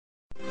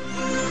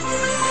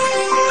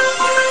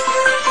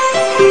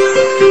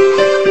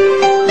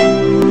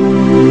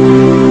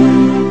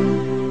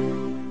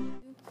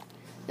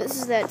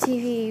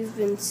TV you've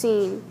been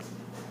seeing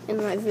in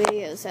my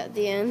videos at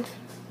the end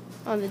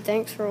on the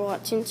thanks for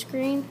watching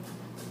screen.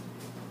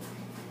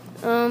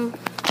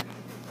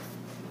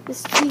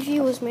 This TV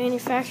was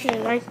manufactured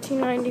in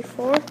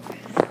 1994.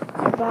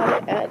 I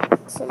bought it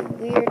at some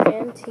weird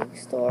antique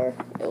store.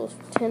 It was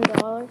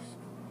 $10.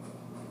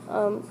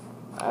 I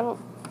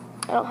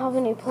don't have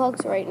any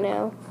plugs right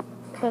now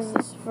because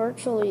it's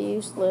virtually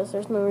useless.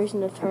 There's no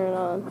reason to turn it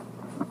on.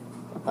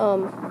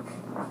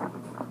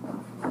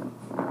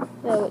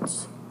 So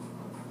it's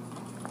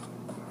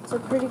a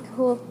pretty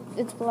cool.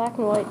 It's black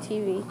and white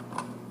TV,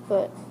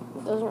 but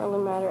it doesn't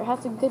really matter. It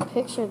has a good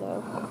picture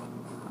though.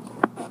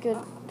 A good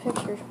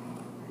picture.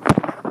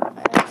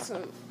 I have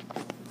some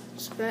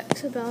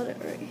specs about it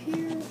right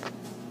here.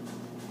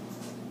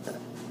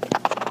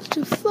 It's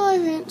a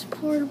 5-inch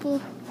portable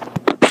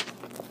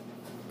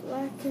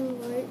black and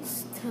white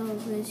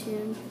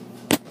television.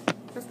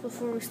 That's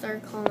before we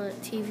started calling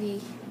it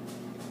TV.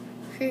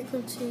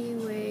 Frequency,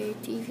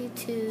 weight,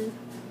 TV2,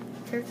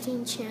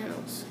 13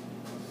 channels.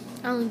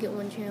 I only get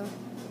one channel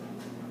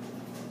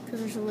because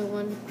there's only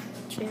one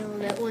channel.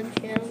 That one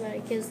channel that I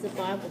get is the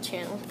Bible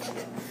channel.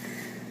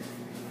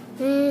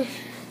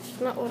 It's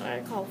not what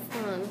I call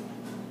fun.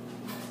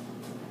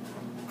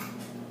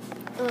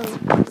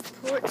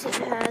 Ports it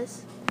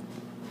has.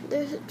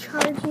 There's a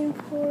charging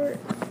port.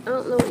 I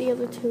don't know what the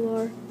other two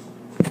are.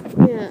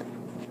 Yeah.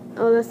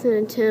 Oh, that's an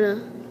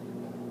antenna.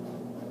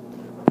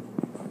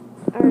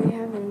 I already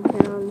have an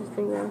antenna on this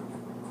thing now.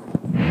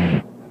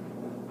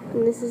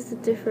 And this is the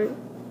different.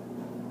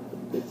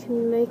 You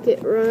can make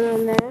it run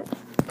on that.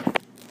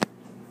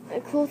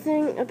 The cool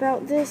thing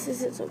about this is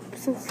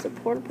since it's a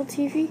portable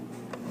TV.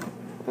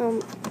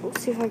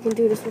 Let's see if I can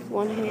do this with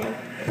one hand.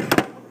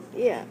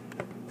 Yeah.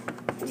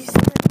 You see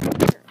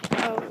right here?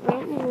 I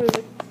don't know where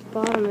the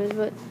bottom is,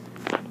 but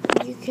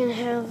you can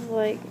have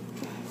like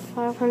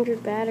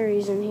 500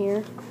 batteries in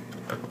here,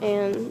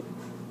 and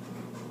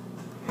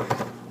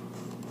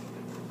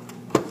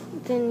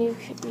then you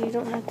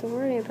don't have to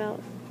worry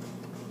about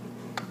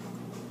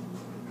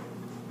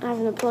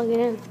having to plug it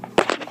in. In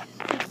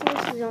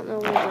case you don't know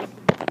where the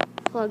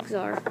plugs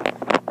are.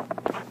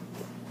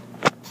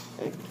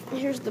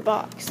 Here's the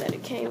box that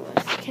it came with.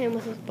 It came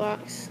with this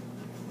box.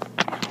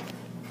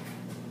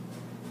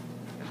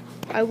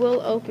 I will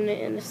open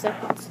it in a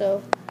second,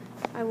 so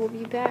I will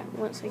be back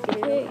once I get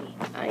it open.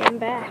 I am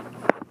back.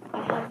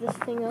 I have this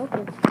thing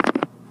open.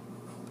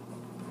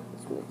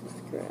 Let's move this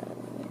screw out of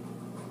the way.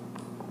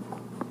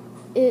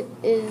 It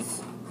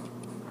is,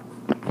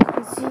 you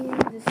can see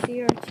the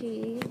CRT,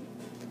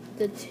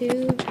 the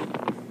tube,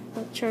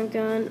 electron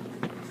gun.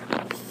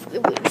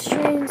 The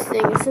strange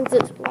thing is, since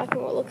it's black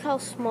and white, look how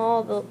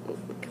small the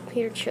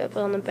computer chip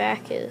on the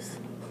back is.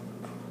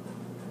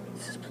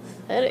 This is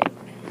pathetic.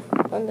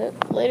 On the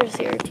later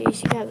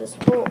CRTs, you have this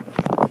whole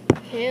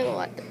panel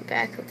at the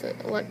back of the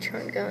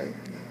electron gun.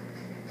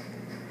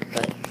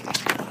 But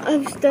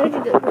I've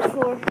studied it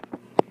before,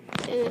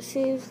 and it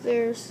seems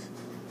there's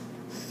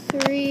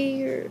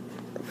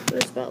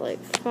about like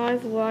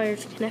 5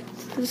 wires connected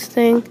to this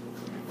thing.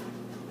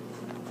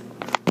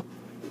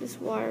 This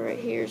wire right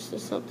here is to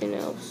something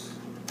else.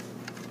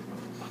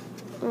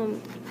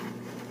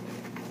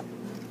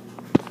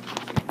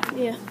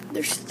 Yeah,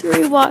 there's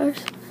 3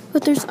 wires,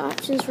 but there's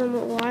options for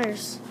more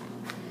wires.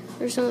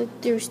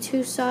 There's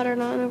 2 soldered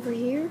on over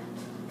here,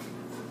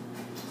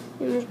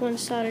 and there's 1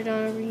 soldered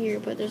on over here.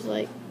 But there's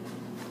this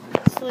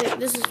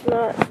is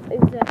not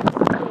exactly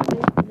the same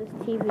for this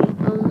TV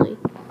only.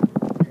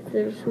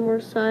 There's more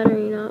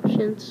soldering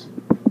options.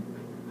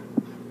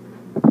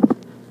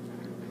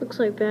 Looks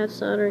like bad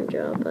soldering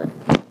job, but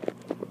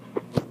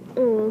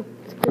oh,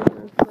 it's good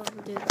enough.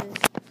 Whoever did this,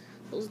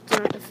 it was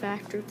done at the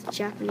factory with the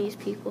Japanese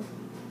people.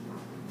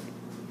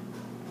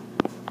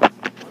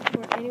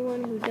 For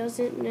anyone who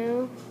doesn't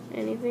know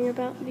anything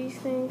about these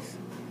things,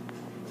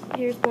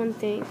 here's one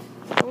thing: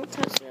 don't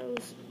touch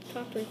those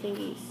coupler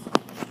thingies.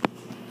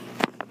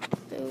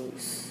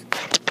 Those,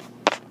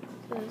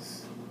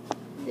 because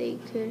they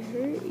could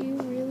hurt you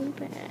really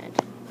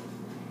bad,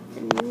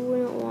 and you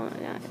wouldn't want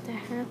that to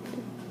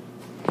happen.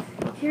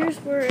 Here's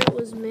where it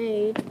was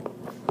made.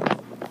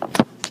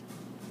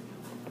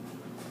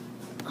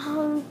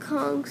 Hong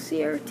Kong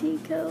CRT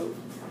code,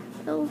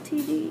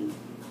 LTD.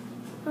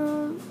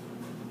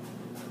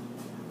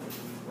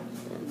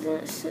 Then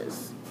it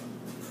says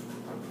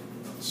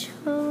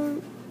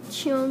Chung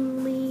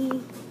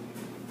Lee,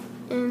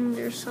 and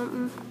there's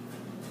something,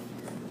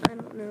 I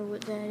don't know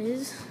what that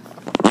is.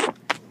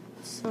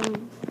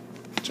 Some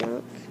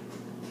junk.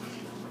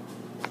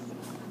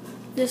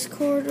 This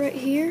cord right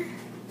here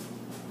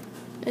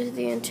is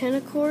the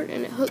antenna cord,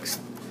 and it hooks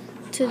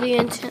to the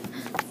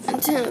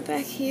antenna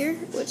back here,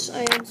 which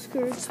I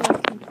unscrewed so I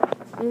can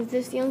move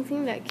this young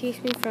thing that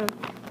keeps me from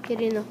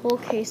getting the whole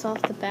case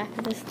off the back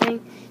of this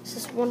thing. It's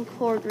just one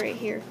cord right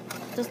here.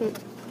 I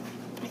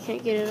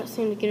can't get it. I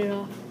seem to get it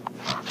off.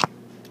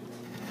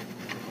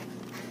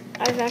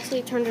 I've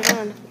actually turned it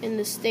on in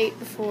this state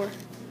before.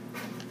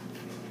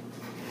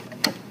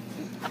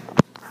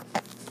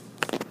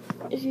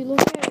 If you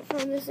look at it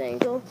from this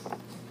angle,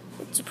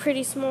 It's a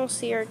pretty small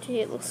CRT.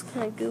 It looks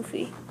kind of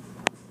goofy.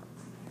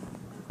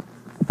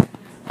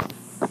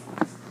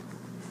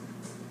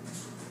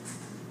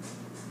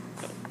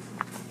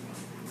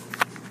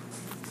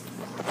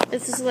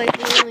 This is like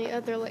the only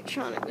other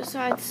electronic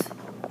besides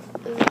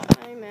the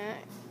iMac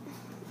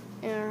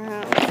in our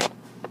house.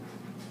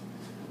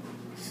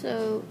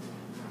 So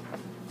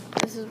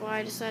this is why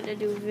I decided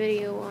to do a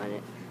video on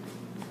it.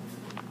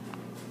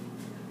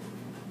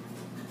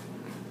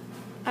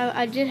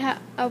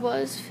 I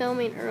was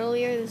filming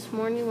earlier this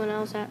morning when I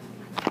was at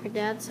my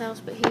dad's house,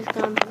 but he's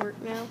gone to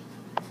work now.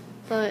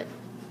 But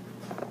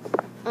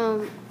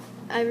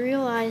I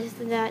realized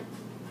that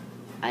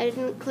I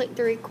didn't click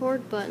the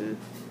record button,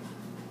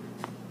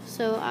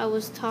 so I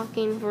was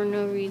talking for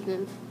no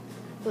reason,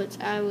 which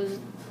I was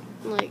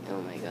like,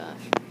 oh my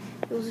gosh.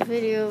 It was a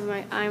video of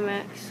my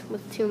iMacs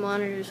with 2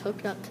 monitors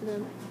hooked up to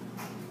them.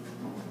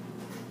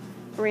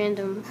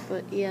 Random,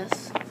 but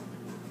yes.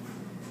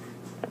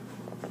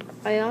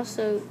 I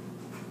also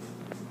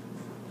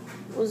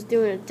was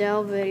doing a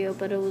Dell video,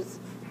 but it was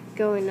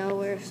going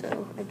nowhere,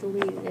 so I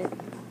deleted it.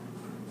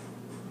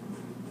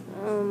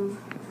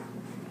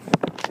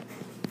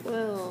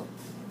 Well,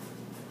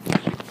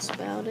 that's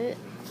about it.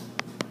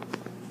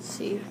 Let's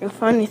see if I can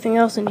find anything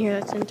else in here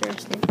that's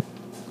interesting.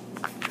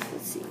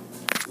 Let's see.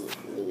 Look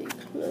really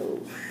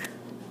close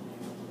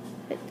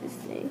at this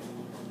thing.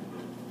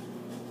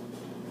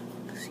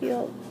 See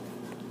all.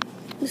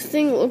 This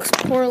thing looks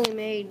poorly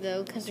made,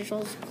 though, because there's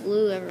all this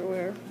glue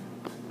everywhere.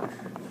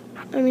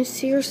 I mean,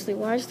 seriously,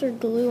 why is there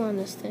glue on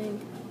this thing?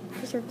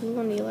 Why is there glue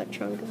on the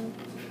electron gun?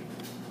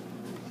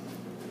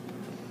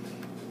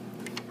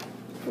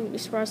 I wouldn't be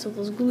surprised if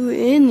there's glue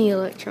in the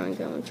electron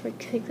gun. I'm trying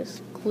to take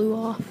this glue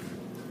off.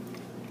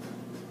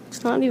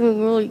 It's not even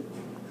really...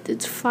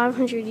 It's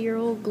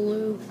 500-year-old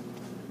glue.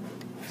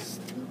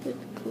 Stupid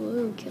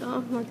glue. Get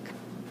off my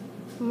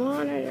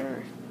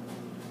monitor.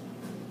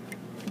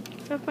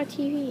 Get off my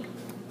TV.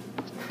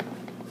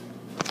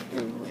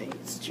 Anyway,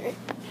 it's strange.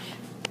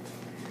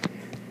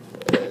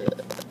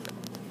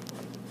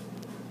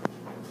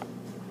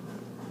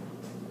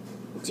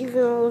 It's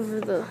even all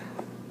over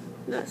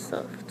that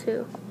stuff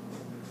too.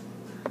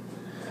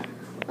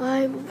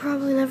 I will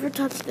probably never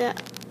touch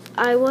that.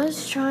 I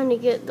was trying to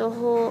get the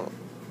whole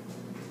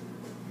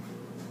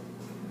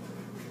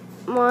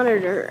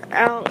monitor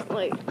out.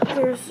 Like,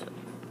 there's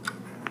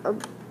a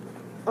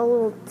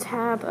little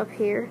tab up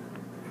here.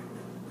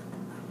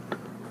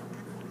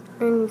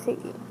 And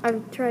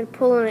I've tried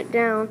pulling it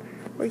down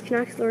where you can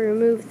actually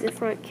remove the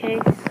front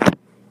case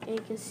and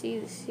you can see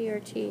the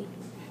CRT.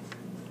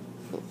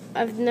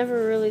 I've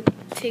never really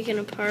taken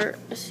apart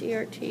a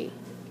CRT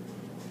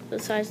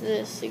besides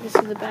this. You can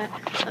see the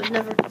back. I've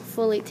never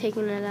fully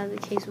taken it out of the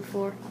case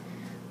before,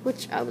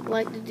 which I would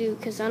like to do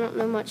because I don't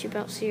know much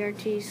about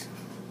CRTs.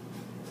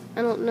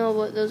 I don't know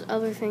what those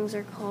other things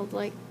are called.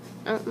 Like,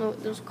 I don't know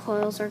what those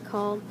coils are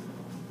called.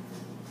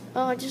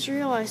 Oh, I just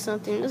realized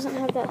something. It doesn't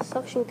have that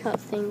suction cup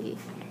thingy.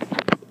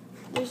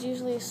 There's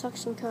usually a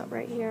suction cup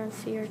right here on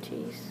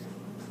CRTs.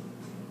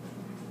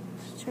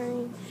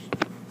 Strange.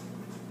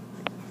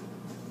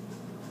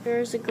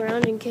 There's a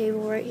grounding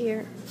cable right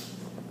here.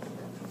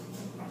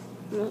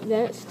 No,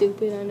 that's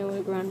stupid. I know what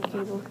a grounding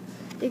cable.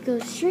 It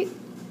goes straight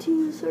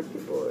to the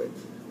circuit board.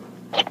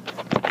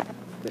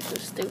 Which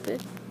is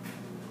stupid.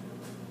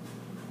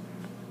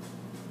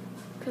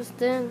 Because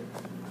then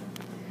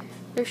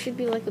there should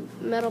be like a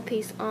metal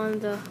piece on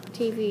the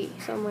TV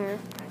somewhere.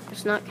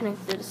 It's not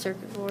connected to the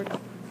circuit board.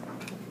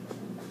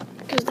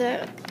 Because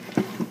that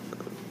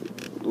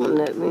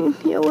wouldn't that mean?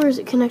 Yeah, where is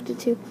it connected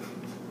to?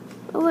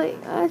 Oh wait,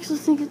 I actually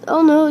think it's.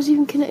 Oh no, it's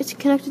even it's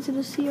connected to the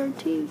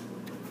CRT.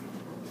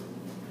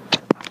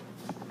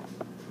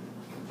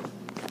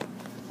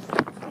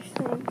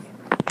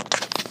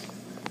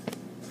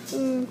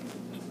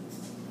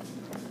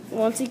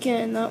 Once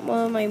again, not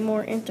one of my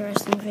more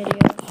interesting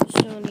videos,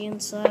 just showing the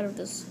inside of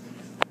this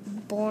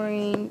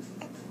boring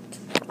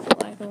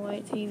black and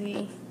white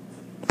TV.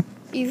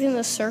 Even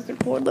the circuit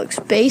board looks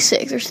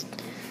basic. There's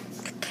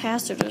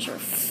capacitors are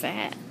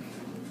fat.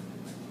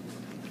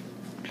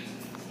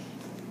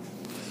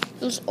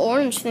 Those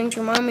orange things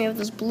remind me of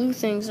those blue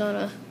things on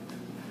a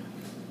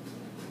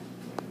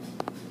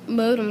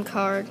modem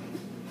card.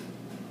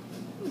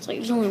 It's like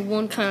there's only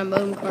one kind of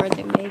modem card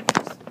they make.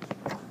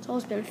 It's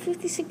always been a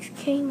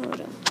 56K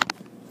modem.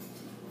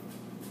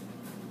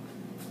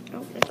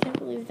 Oh, I can't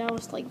believe that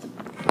was like the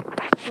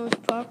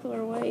most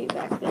popular way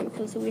back then,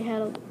 because we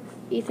had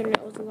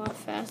Ethernet was a lot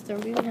faster.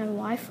 We even had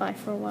Wi-Fi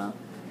for a while.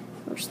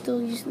 We're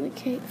still using the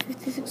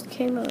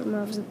 56K modem.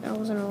 I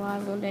wasn't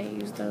alive one day I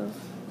used those.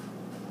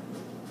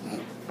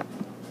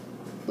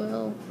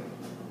 Well,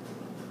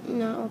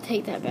 no, I'll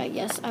take that back.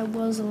 Yes, I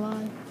was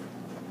alive.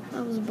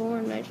 I was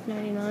born in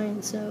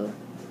 1999, so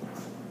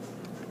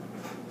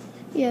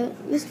yeah,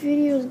 this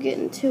video is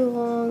getting too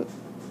long.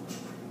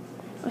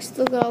 I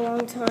still got a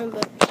long time,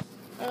 but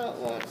I don't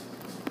want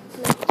to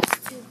make this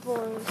too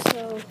boring,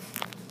 so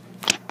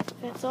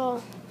that's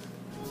all.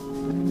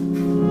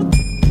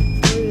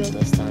 Here we go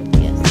this time.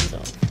 Yes, that's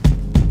all.